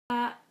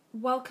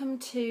Welcome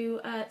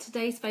to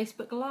today's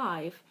Facebook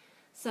Live.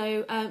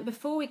 So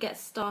before we get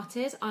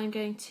started, I'm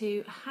going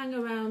to hang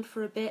around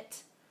for a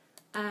bit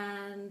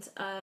and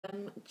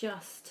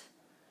just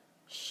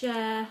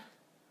share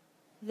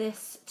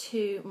this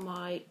to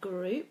my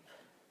group.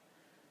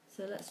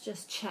 So let's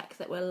just check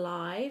that we're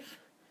live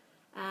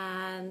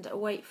and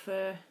wait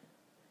for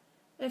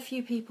a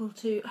few people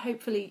to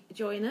hopefully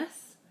join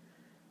us.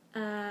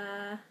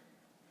 There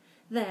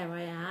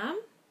I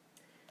am.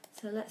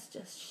 So let's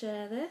just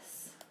share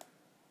this.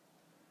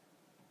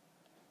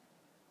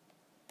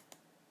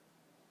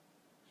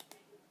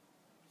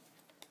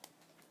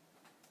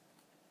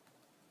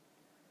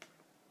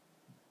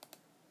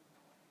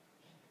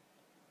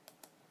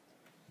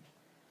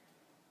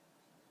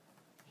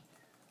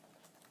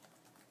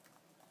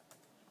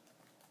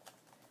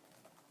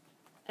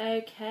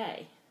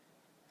 Okay,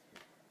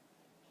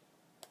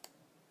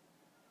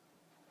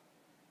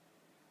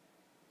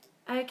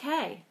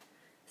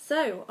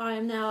 so I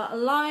am now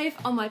live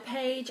on my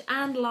page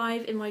and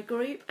live in my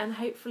group, and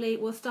hopefully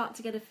we'll start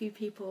to get a few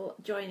people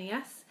joining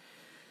us.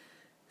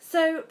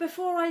 So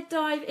before I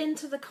dive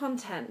into the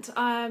content,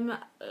 I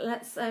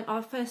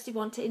firstly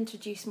want to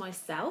introduce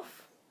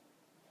myself.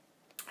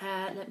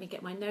 Let me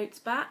get my notes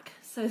back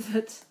so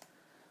that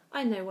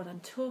I know what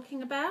I'm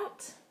talking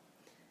about,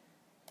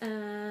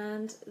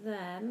 and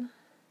then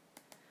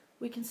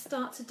we can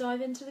start to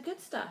dive into the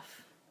good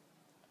stuff.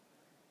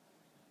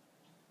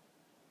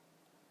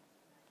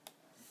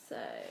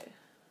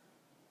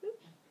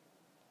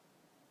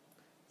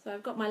 So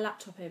I've got my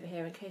laptop over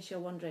here in case you're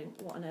wondering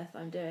what on earth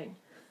I'm doing.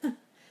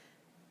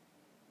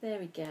 There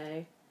we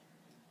go.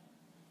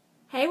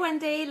 Hey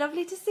Wendy,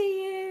 lovely to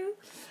see you.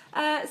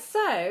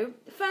 So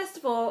first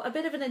of all, a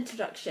bit of an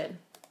introduction.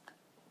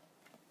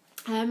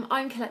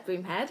 I'm Colette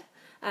Broomhead,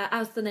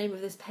 as the name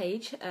of this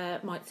page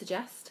might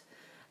suggest,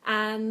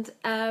 and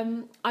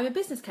I'm a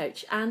business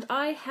coach, and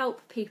I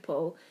help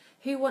people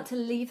who want to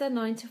leave their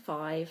 9 to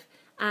 5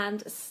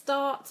 and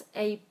start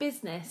a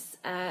business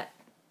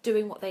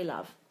doing what they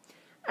love.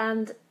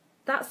 And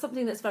that's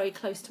something that's very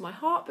close to my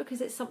heart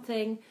because it's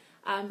something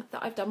that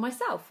I've done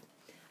myself.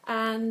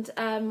 And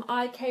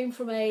I came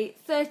from a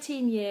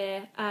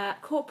 13-year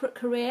corporate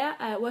career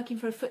working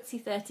for a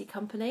FTSE 30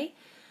 company.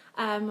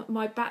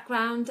 My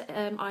background,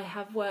 I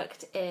have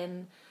worked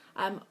in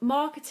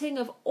marketing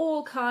of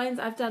all kinds.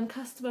 I've done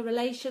customer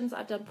relations,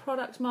 I've done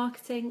product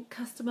marketing,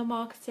 customer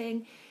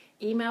marketing,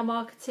 email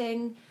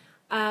marketing,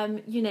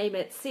 you name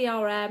it,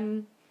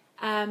 CRM.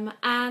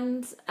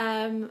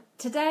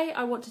 Today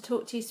I want to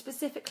talk to you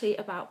specifically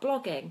about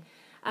blogging.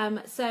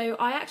 So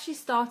I actually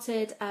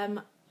started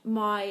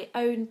my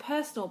own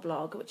personal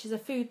blog, which is a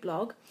food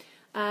blog,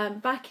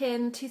 back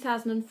in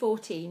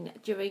 2014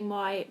 during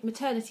my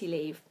maternity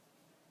leave.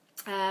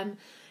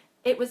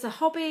 It was a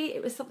hobby,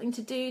 it was something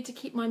to do to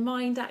keep my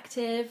mind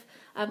active.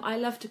 I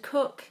love to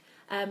cook,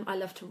 I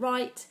love to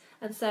write,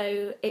 and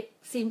so it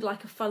seemed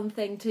like a fun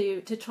thing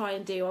to try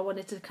and do. I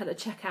wanted to kind of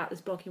check out this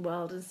blogging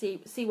world and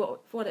see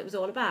what it was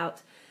all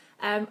about.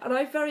 And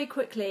I very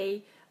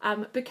quickly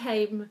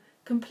became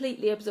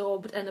completely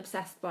absorbed and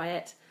obsessed by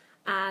it,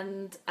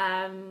 and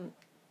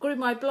grew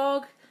my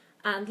blog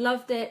and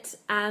loved it,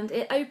 and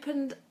it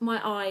opened my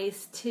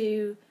eyes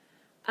to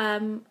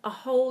a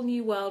whole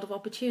new world of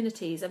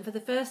opportunities. And for the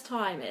first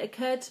time it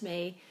occurred to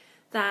me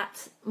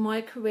that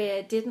my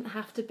career didn't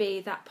have to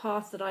be that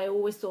path that I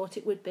always thought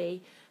it would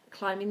be,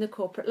 climbing the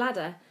corporate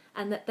ladder,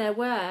 and that there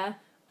were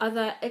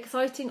other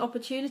exciting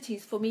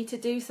opportunities for me to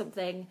do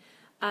something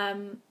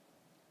that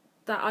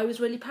I was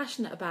really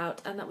passionate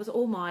about, and that was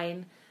all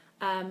mine,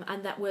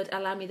 and that would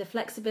allow me the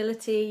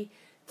flexibility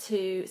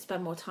to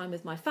spend more time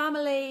with my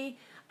family,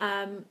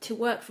 to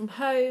work from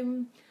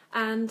home,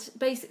 and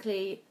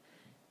basically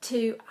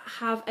to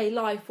have a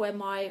life where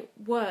my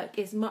work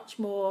is much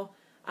more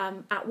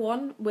at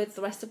one with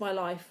the rest of my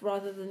life,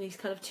 rather than these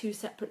kind of two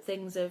separate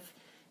things of,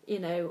 you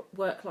know,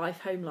 work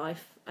life, home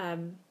life.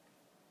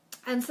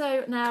 And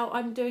so now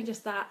I'm doing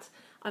just that.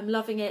 I'm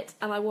loving it,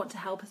 and I want to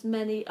help as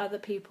many other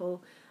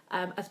people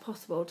as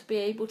possible to be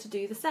able to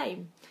do the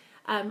same.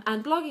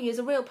 And blogging is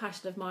a real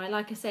passion of mine.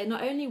 Like I say,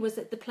 not only was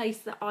it the place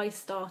that I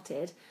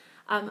started,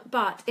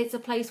 but it's a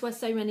place where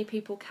so many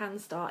people can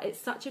start. It's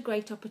such a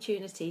great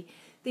opportunity.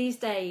 These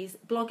days,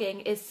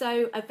 blogging is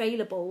so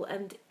available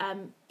and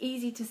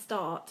easy to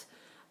start,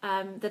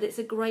 that it's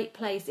a great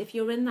place. If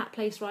you're in that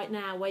place right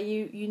now where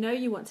you know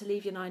you want to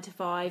leave your 9 to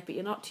 5, but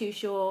you're not too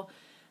sure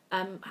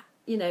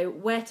you know,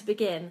 where to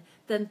begin,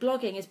 then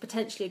blogging is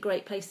potentially a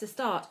great place to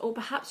start. Or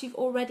perhaps you've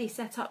already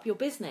set up your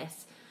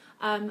business,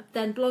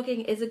 then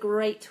blogging is a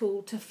great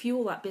tool to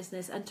fuel that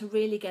business and to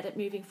really get it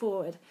moving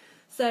forward.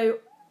 So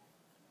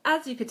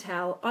as you could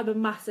tell, I'm a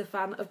massive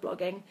fan of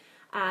blogging,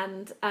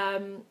 and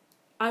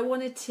I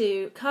wanted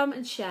to come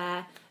and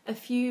share a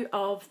few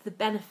of the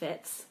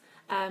benefits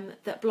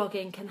that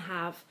blogging can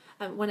have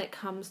when it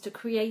comes to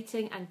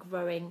creating and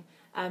growing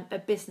a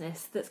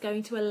business that's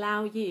going to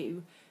allow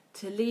you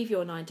to leave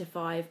your 9 to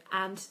 5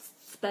 and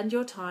spend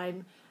your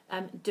time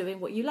doing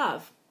what you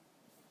love.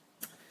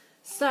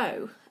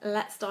 So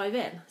let's dive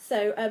in.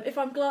 So if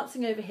I'm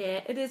glancing over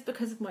here, it is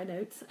because of my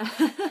notes.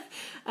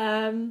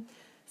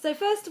 So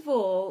first of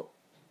all,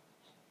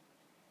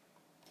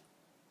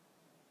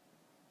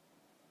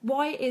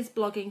 why is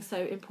blogging so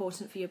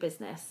important for your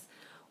business?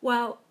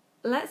 Well,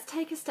 let's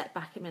take a step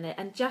back a minute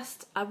and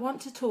I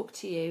want to talk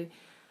to you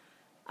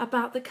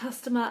about the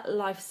customer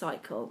life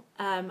cycle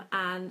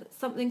and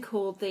something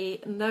called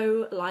the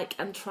know, like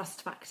and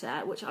trust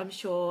factor, which I'm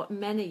sure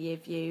many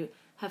of you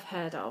have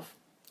heard of.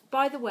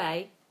 By the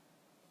way,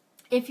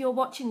 if you're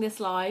watching this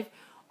live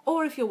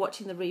or if you're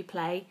watching the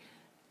replay,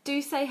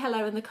 do say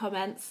hello in the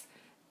comments.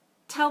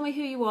 Tell me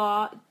who you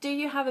are. Do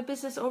you have a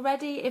business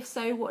already? If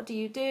so, what do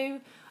you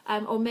do?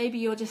 Or maybe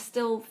you're just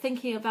still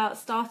thinking about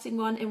starting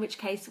one, in which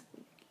case,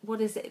 what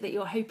is it that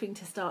you're hoping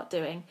to start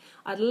doing?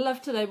 I'd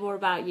love to know more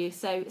about you.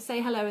 So say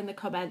hello in the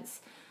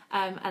comments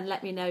and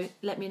let me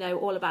know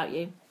all about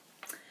you.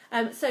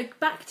 So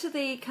back to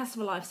the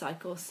customer life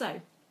cycle.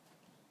 So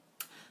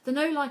the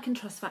know, like and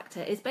trust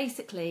factor is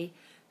basically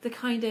the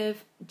kind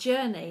of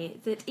journey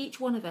that each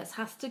one of us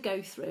has to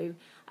go through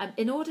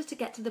in order to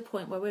get to the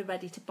point where we're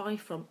ready to buy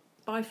from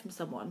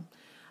someone.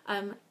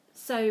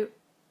 So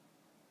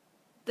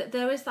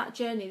there is that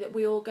journey that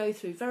we all go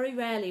through. Very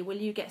rarely will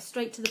you get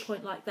straight to the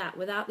point like that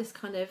without this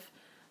kind of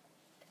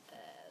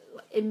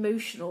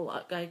emotional,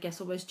 I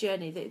guess, almost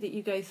journey that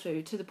you go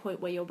through to the point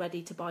where you're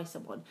ready to buy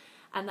someone.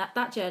 And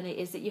that journey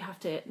is that you have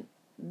to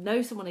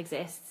know someone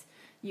exists,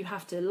 you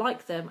have to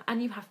like them,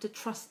 and you have to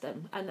trust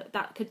them. And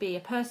that could be a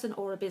person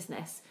or a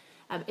business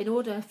in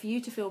order for you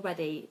to feel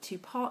ready to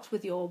part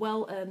with your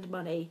well-earned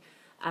money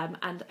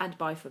and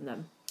buy from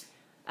them.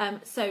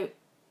 So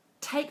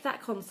take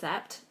that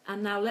concept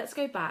and now let's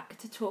go back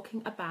to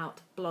talking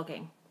about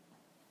blogging.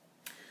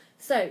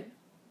 So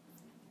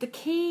the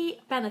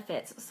key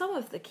benefits, some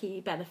of the key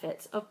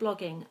benefits of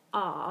blogging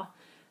are,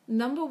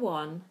 number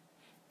one,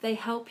 they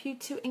help you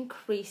to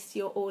increase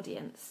your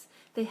audience.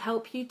 They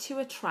help you to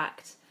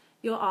attract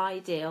your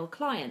ideal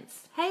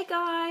clients. Hey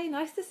Guy,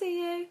 nice to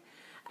see you.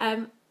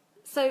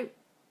 So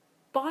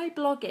by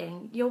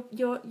blogging,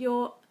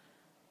 you're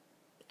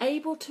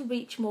able to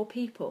reach more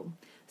people.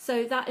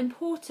 So that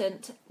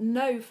important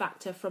know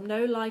factor from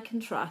know, like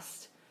and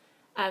trust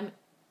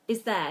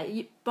is there.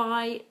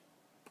 By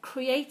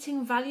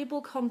creating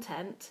valuable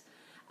content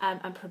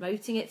and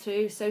promoting it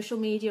through social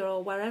media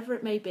or wherever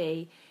it may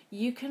be,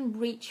 you can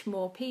reach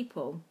more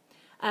people.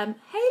 Hey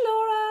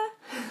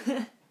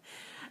Laura!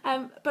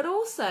 But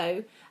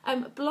also,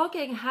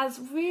 blogging has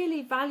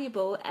really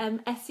valuable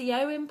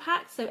SEO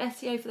impact. So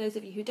SEO, for those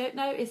of you who don't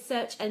know, is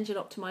search engine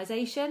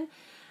optimization.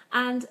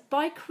 And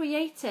by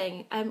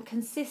creating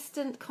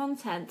consistent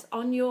content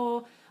on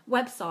your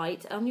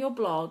website, on your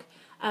blog,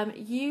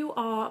 you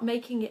are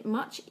making it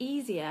much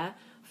easier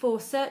for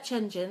search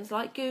engines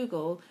like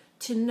Google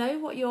to know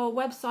what your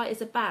website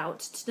is about,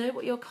 to know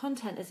what your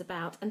content is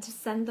about, and to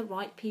send the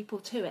right people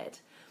to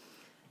it.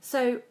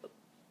 So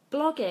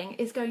blogging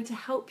is going to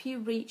help you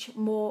reach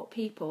more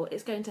people.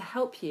 It's going to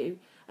help you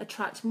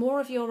attract more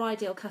of your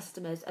ideal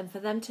customers and for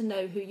them to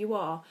know who you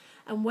are.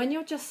 And when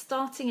you're just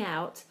starting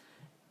out,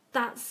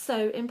 that's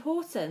so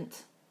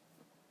important.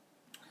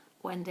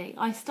 Wendy,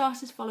 I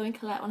started following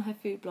Colette on her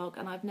food blog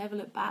and I've never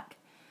looked back,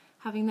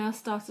 having now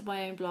started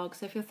my own blog.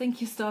 So if you're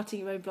thinking of starting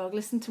your own blog,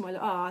 listen to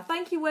my...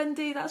 thank you,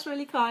 Wendy. That's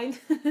really kind.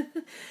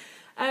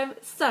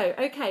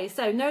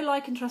 So know,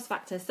 like and trust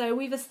factor. So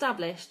we've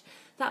established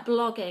that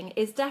blogging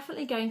is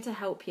definitely going to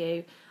help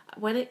you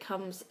when it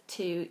comes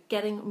to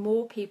getting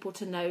more people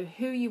to know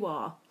who you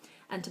are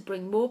and to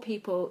bring more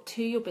people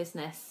to your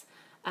business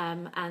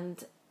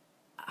and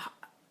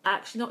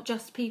actually not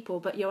just people,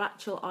 but your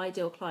actual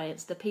ideal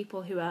clients, the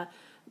people who are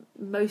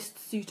most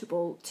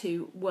suitable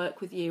to work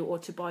with you or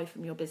to buy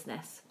from your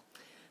business.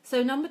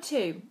 So number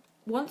two,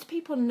 once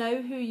people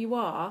know who you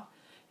are,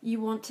 you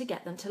want to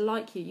get them to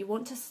like you. You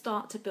want to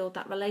start to build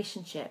that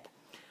relationship.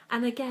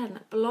 And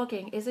again,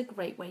 blogging is a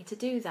great way to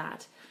do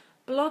that.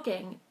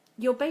 Blogging,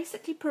 you're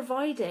basically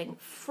providing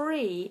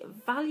free,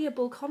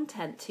 valuable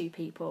content to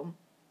people.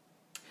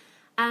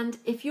 And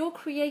if you're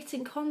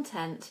creating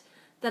content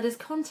that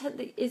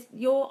is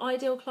your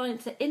ideal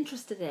clients are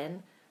interested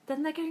in,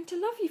 then they're going to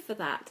love you for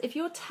that. If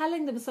you're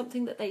telling them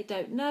something that they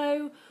don't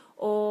know,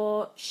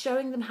 or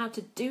showing them how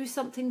to do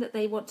something that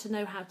they want to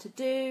know how to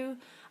do,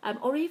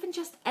 or even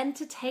just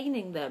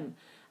entertaining them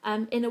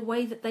in a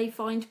way that they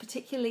find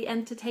particularly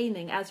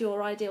entertaining as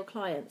your ideal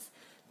clients,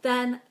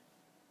 then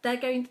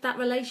that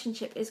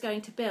relationship is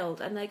going to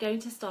build and they're going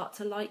to start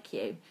to like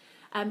you.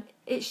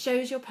 It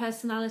shows your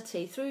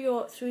personality through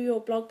your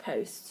blog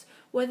posts,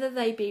 whether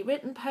they be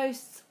written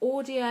posts,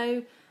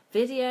 audio,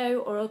 video,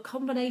 or a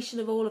combination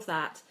of all of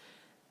that.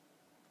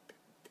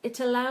 It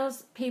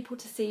allows people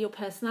to see your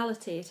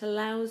personality. It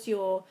allows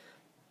your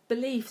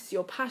beliefs,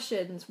 your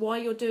passions, why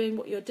you're doing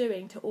what you're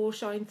doing to all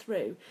shine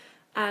through.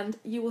 And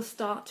you will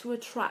start to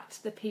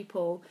attract the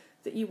people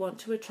that you want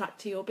to attract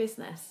to your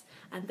business.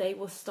 And they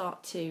will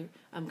start to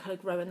kind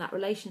of grow in that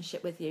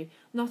relationship with you.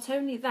 Not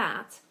only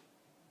that,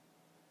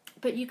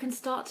 but you can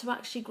start to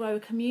actually grow a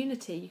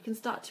community. You can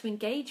start to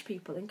engage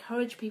people,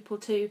 encourage people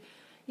to,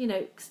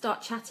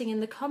 start chatting in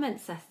the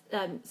comments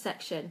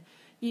section.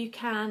 You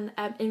can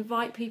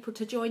invite people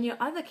to join your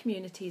other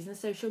communities and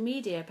social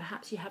media.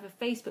 Perhaps you have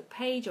a Facebook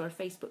page or a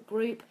Facebook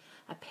group,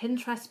 a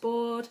Pinterest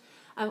board,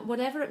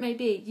 whatever it may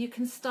be. You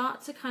can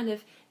start to kind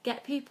of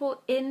get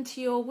people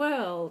into your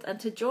world and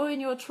to join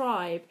your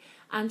tribe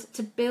and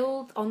to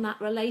build on that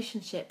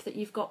relationship that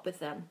you've got with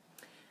them.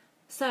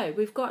 So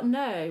we've got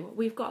know,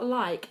 we've got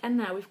like, and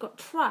now we've got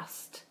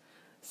trust.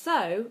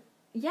 So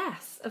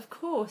yes, of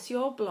course,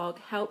 your blog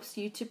helps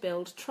you to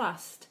build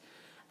trust.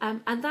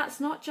 And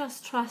that's not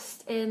just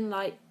trust in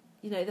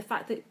the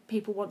fact that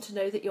people want to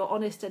know that you're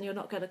honest and you're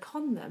not going to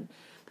con them,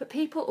 but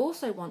people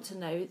also want to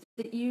know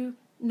that you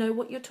know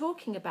what you're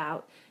talking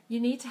about.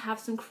 You need to have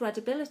some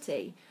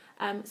credibility.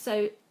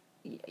 So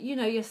you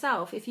know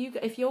yourself, if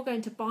you're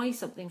going to buy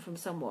something from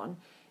someone,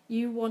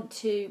 you want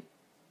to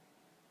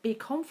be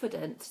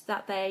confident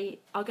that they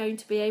are going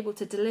to be able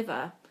to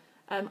deliver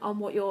on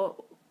what you're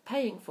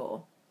paying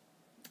for.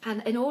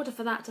 And in order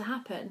for that to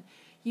happen,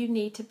 you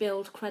need to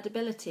build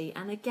credibility.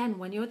 And again,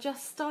 when you're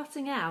just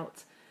starting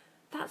out,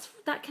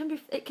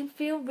 it can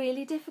feel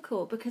really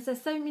difficult because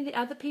there's so many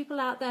other people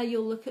out there.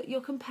 You'll look at your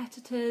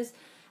competitors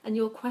and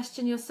you'll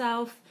question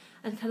yourself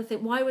and kind of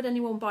think, why would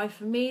anyone buy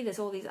from me? There's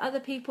all these other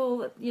people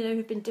that,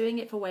 who've been doing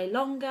it for way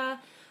longer.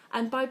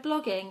 And by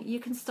blogging, you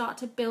can start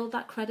to build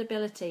that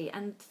credibility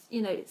and,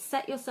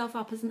 set yourself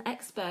up as an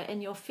expert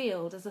in your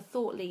field, as a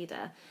thought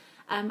leader.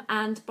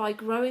 And by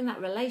growing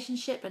that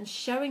relationship and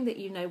showing that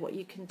you know what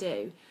you can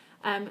do,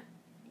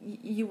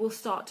 you will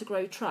start to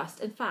grow trust.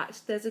 In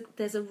fact,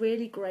 there's a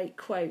really great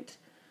quote.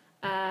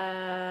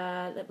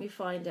 Let me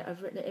find it.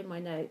 I've written it in my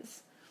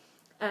notes.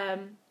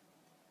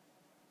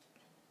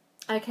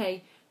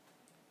 Okay,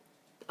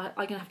 I'm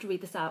going to have to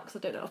read this out because I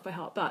don't know it off by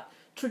heart. But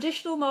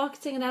traditional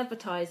marketing and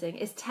advertising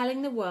is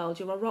telling the world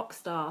you're a rock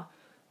star.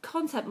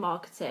 Content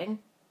marketing,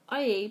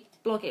 i.e.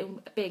 blogging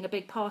being a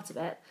big part of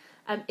it,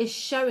 is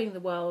showing the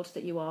world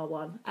that you are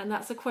one. And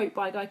that's a quote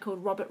by a guy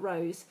called Robert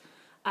Rose.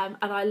 And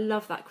I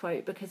love that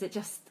quote because it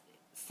just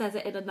says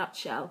it in a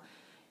nutshell.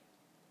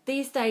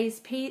 These days,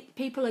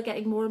 people are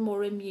getting more and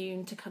more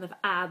immune to kind of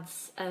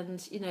ads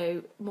and,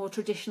 more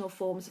traditional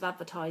forms of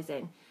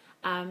advertising.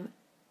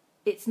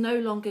 It's no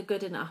longer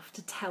good enough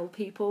to tell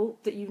people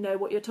that you know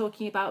what you're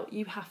talking about.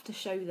 You have to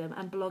show them,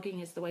 and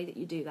blogging is the way that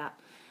you do that.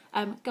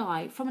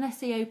 Guy, from an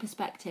SEO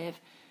perspective,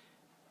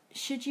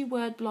 should you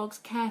word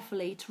blogs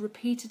carefully to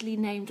repeatedly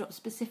name drop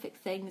specific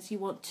things you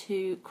want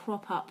to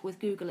crop up with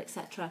Google,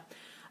 etc.?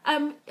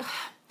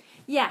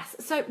 Yes.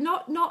 So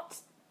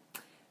not.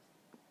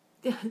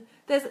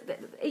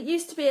 It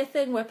used to be a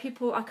thing where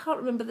people, I can't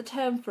remember the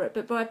term for it,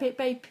 but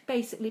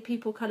basically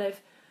people kind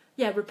of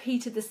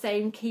repeated the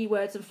same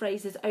keywords and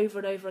phrases over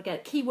and over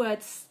again.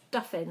 Keyword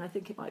stuffing, I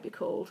think it might be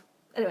called.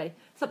 Anyway,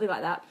 something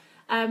like that.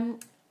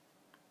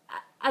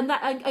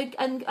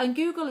 And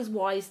Google is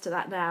wise to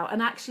that now.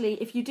 And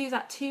actually, if you do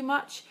that too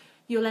much,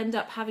 you'll end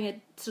up having a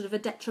sort of a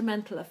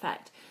detrimental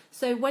effect.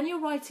 So when you're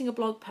writing a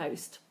blog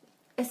post,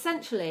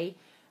 essentially,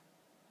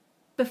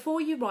 before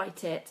you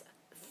write it,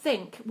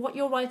 think what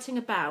you're writing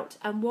about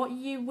and what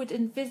you would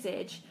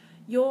envisage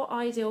your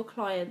ideal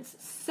clients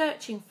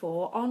searching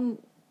for on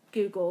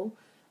Google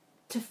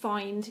to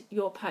find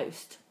your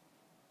post.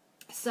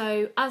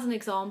 So as an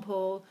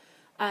example,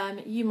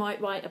 you might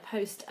write a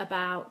post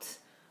about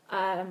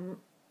how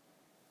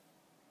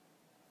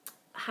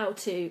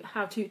to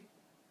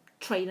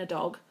train a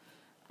dog,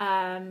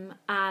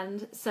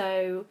 and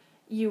so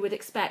you would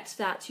expect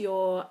that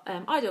your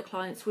ideal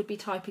clients would be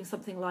typing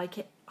something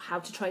like how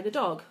to train a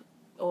dog,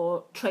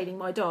 or training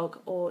my dog,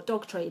 or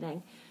dog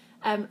training,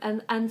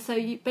 and so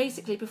you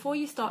basically, before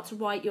you start to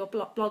write your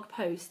blog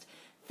post,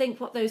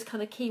 think what those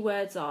kind of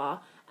keywords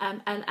are,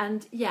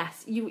 and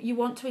yes, you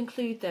want to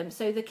include them.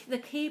 So the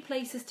key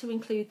places to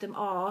include them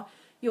are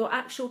your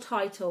actual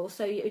title,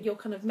 so your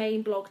kind of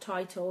main blog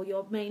title,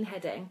 your main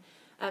heading.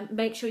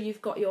 Make sure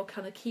you've got your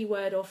kind of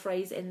keyword or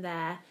phrase in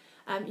there.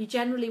 You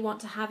generally want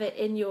to have it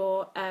in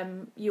your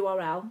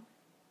URL,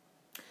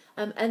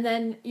 and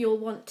then you'll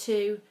want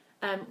to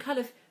kind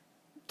of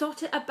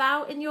dot it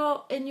about in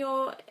your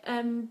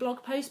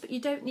blog post, but you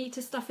don't need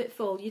to stuff it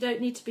full. You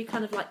don't need to be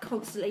kind of like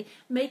constantly.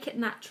 Make it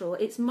natural.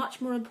 It's much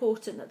more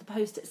important that the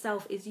post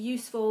itself is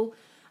useful,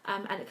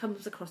 and it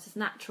comes across as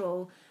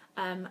natural,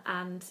 and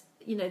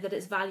that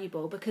it's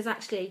valuable, because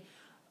actually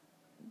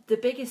the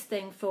biggest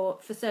thing for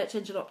search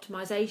engine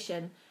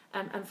optimization,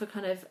 and for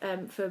kind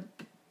of for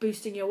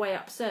boosting your way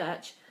up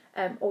search,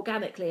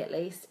 organically at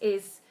least,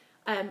 is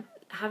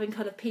having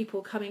kind of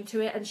people coming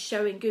to it and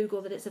showing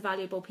Google that it's a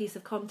valuable piece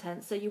of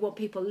content. So you want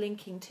people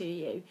linking to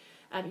you,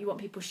 you want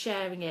people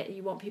sharing it,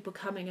 you want people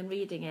coming and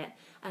reading it,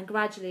 and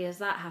gradually as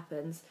that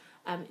happens,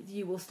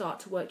 you will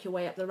start to work your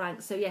way up the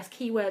ranks. So yes,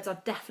 keywords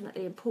are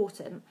definitely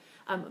important,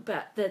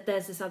 but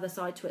there's this other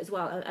side to it as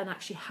well, and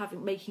actually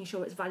making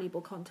sure it's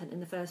valuable content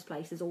in the first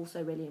place is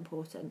also really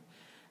important.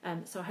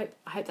 So I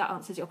hope that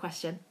answers your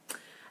question.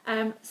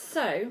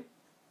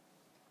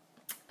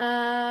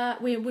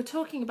 we're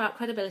talking about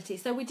credibility.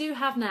 So we do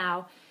have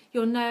now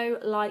your know,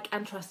 like,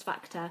 and trust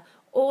factor.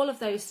 All of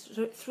those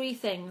three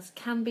things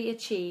can be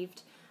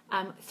achieved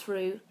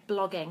through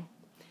blogging.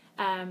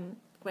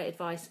 Great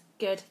advice.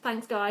 Good.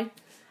 Thanks, Guy.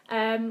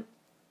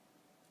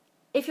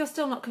 If you're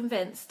still not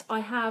convinced,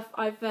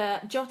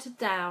 I've jotted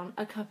down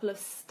a couple of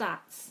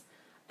stats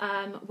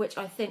which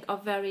I think are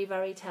very,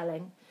 very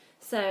telling.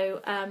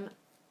 So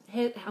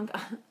here I'm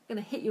going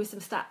to hit you with some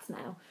stats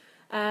now.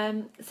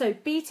 So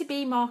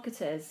B2B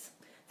marketers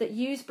that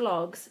use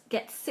blogs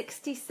get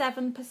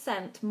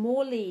 67%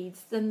 more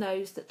leads than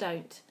those that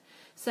don't.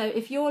 So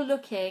if you're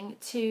looking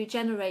to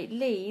generate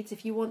leads,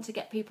 if you want to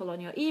get people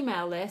on your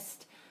email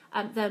list,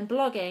 then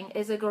blogging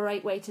is a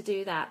great way to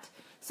do that.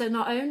 So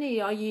not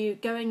only are you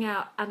going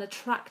out and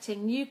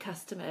attracting new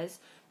customers,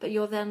 but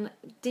you're then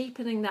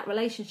deepening that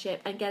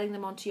relationship and getting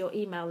them onto your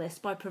email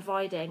list by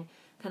providing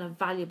kind of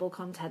valuable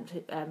content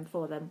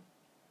for them.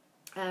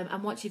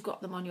 And once you've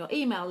got them on your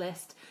email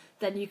list,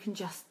 then you can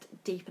just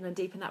deepen and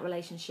deepen that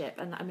relationship.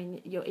 And I mean,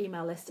 your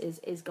email list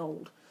is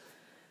gold.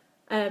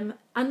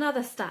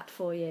 Another stat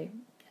for you.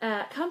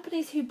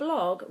 Companies who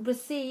blog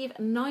receive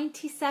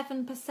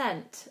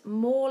 97%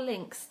 more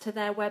links to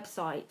their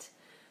website.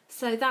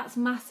 So that's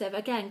massive.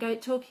 Again,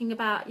 talking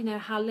about, you know,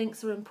 how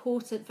links are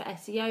important for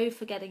SEO,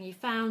 for getting you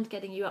found,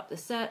 getting you up the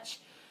search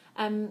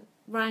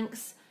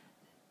ranks.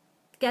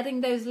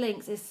 Getting those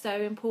links is so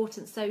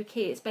important, so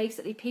key. It's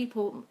basically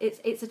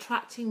it's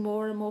attracting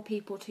more and more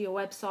people to your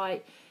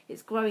website.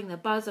 It's growing the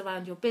buzz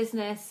around your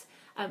business.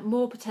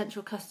 More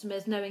potential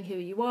customers knowing who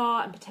you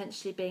are and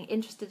potentially being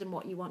interested in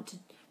what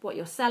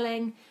you're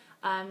selling.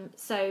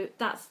 So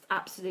that's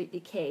absolutely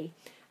key.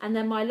 And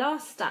then my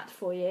last stat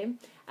for you,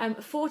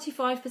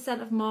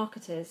 45% of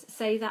marketers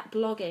say that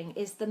blogging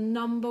is the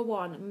number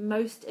one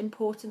most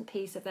important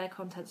piece of their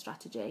content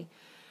strategy.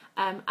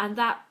 And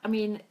that, I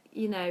mean,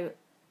 you know,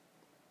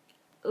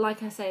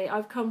 like I say,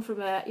 I've come from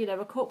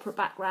a corporate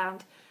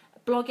background.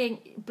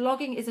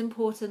 Blogging is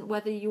important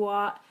whether you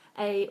are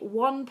a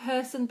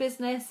one-person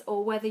business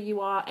or whether you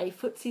are a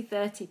FTSE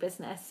 30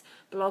 business.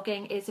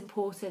 Blogging is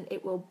important.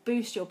 It will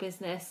boost your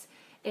business.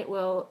 It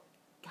will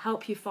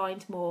help you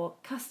find more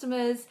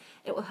customers.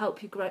 It will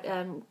help you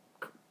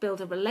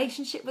build a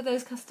relationship with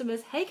those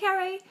customers. Hey,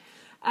 Kerry.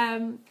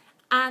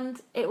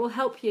 And it will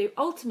help you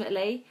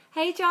ultimately,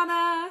 hey,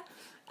 Jana.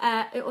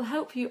 It will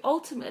help you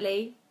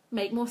ultimately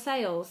make more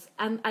sales.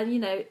 And you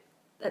know,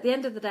 at the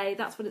end of the day,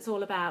 that's what it's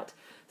all about.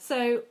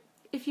 So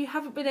if you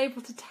haven't been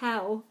able to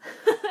tell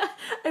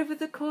over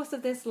the course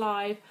of this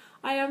live,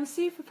 I am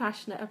super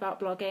passionate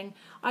about blogging.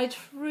 I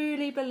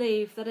truly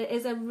believe that it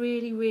is a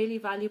really, really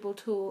valuable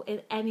tool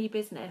in any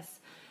business.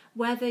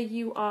 Whether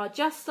you are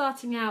just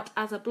starting out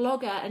as a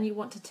blogger and you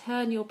want to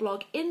turn your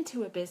blog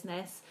into a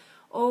business,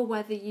 or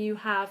whether you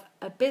have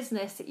a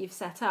business that you've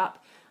set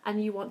up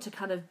and you want to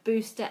kind of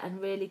boost it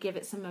and really give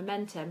it some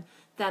momentum,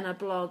 then a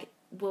blog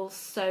will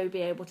so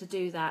be able to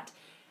do that.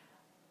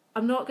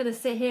 I'm not going to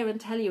sit here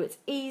and tell you it's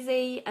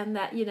easy and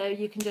that, you know,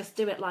 you can just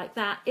do it like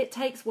that. It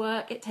takes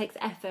work, it takes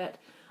effort,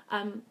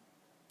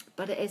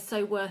 but it is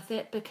so worth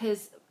it,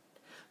 because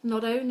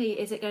not only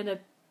is it going to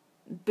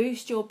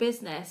boost your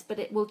business, but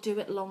it will do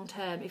it long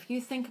term. If you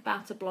think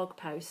about a blog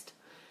post,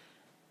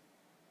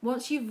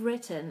 once you've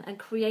written and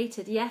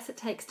created, yes, it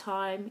takes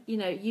time. You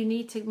know, you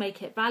need to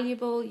make it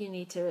valuable. You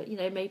need to, you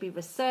know, maybe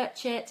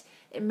research it.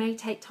 It may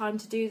take time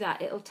to do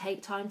that. It'll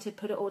take time to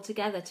put it all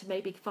together, to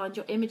maybe find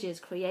your images,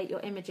 create your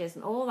images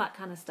and all that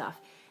kind of stuff.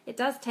 It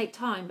does take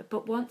time,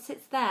 but once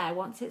it's there,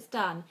 once it's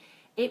done,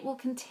 it will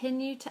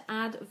continue to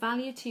add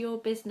value to your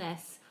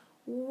business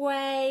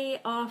way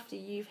after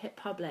you've hit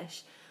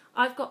publish.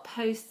 I've got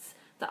posts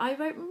that I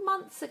wrote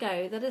months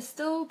ago that are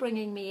still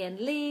bringing me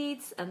in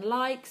leads and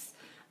likes,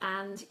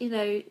 and, you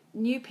know,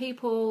 new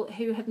people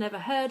who have never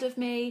heard of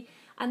me.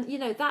 And, you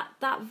know,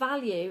 that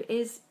value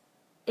is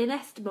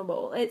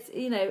inestimable. It's,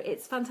 you know,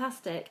 it's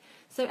fantastic.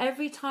 So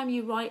every time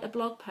you write a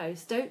blog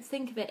post, don't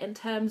think of it in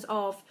terms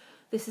of,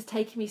 this is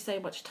taking me so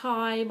much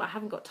time, I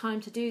haven't got time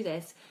to do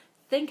this.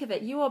 Think of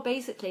it, you are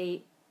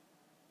basically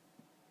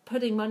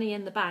putting money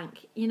in the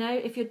bank. You know,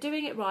 if you're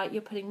doing it right,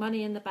 you're putting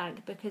money in the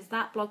bank, because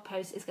that blog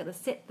post is going to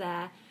sit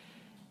there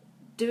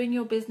doing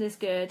your business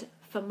good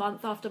for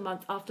month after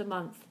month after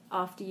month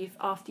after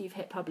you've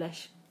hit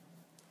publish.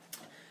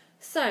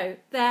 So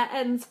there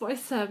ends my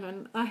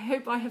sermon. I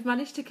hope I have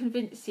managed to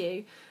convince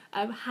you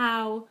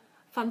how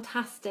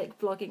fantastic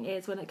blogging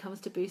is when it comes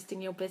to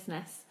boosting your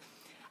business.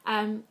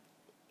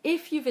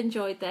 If you've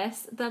enjoyed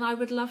this, then I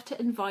would love to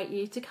invite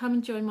you to come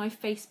and join my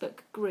Facebook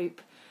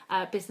group,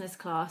 Business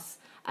Class,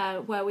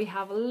 where we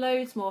have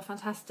loads more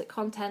fantastic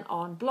content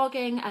on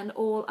blogging and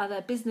all other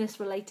business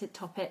related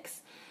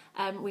topics.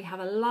 We have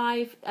a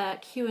live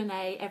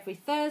Q&A every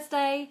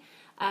Thursday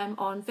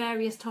on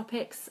various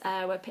topics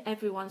where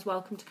everyone's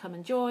welcome to come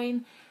and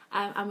join,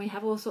 and we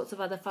have all sorts of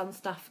other fun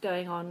stuff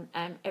going on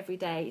every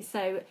day.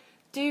 So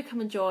do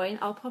come and join.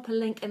 I'll pop a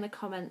link in the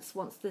comments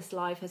once this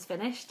live has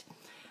finished.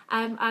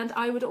 And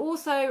I would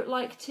also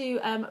like to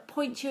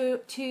point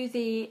you to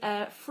the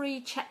free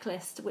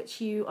checklist,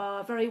 which you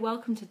are very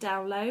welcome to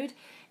download.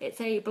 It's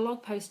a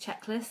blog post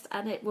checklist,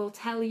 and it will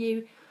tell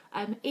you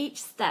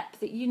each step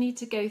that you need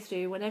to go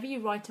through whenever you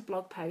write a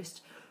blog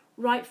post,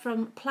 right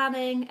from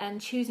planning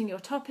and choosing your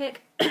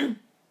topic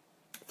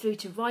through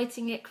to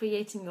writing it,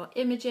 creating your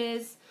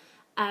images,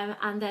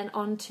 and then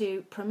on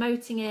to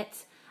promoting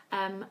it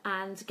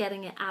and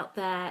getting it out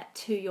there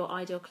to your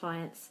ideal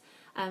clients.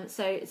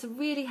 So it's a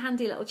really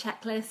handy little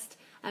checklist.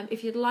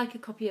 If you'd like a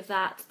copy of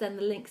that, then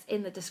the link's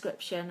in the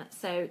description,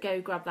 so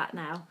go grab that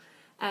now.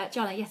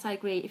 Joanna, yes, I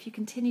agree. If you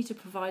continue to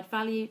provide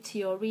value to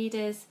your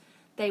readers,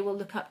 they will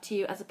look up to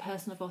you as a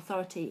person of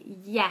authority.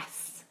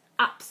 Yes,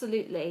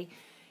 absolutely.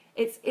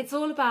 It's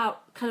all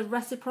about kind of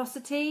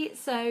reciprocity.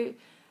 So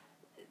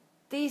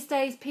these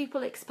days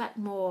people expect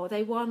more.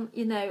 They want,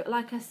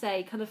 like I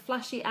say, kind of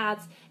flashy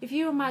ads. If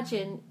you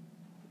imagine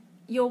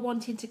you're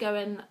wanting to go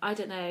and, I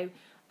don't know,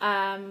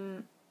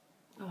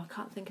 I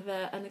can't think of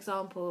an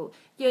example.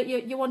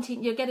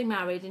 You're getting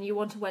married and you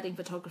want a wedding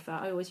photographer.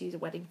 I always use a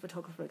wedding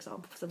photographer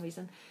example for some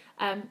reason.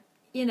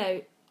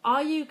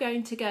 Are you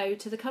going to go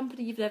to the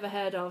company you've never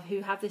heard of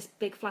who have this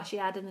big flashy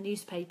ad in the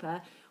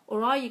newspaper,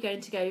 or are you going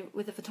to go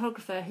with a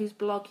photographer whose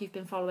blog you've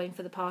been following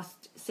for the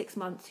past 6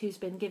 months, who's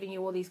been giving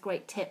you all these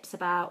great tips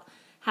about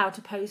how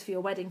to pose for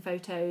your wedding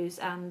photos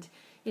and,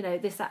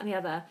 this, that and the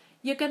other?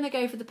 You're going to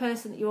go for the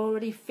person that you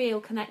already feel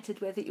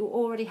connected with, that you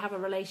already have a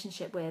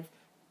relationship with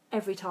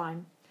every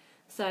time.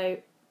 So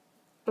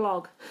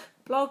blog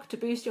to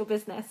boost your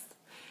business.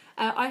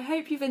 I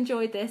hope you've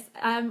enjoyed this.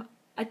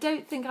 I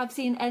don't think I've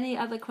seen any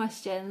other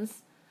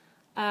questions.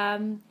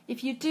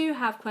 If you do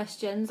have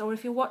questions, or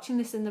if you're watching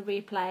this in the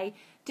replay,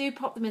 do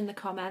pop them in the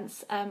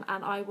comments, and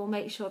I will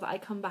make sure that I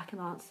come back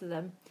and answer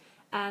them.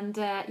 And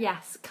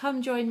yes,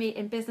 come join me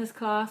in business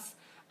class,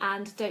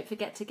 and don't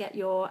forget to get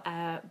your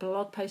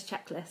blog post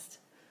checklist.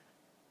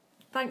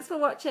 Thanks for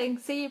watching.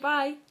 See you.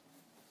 Bye.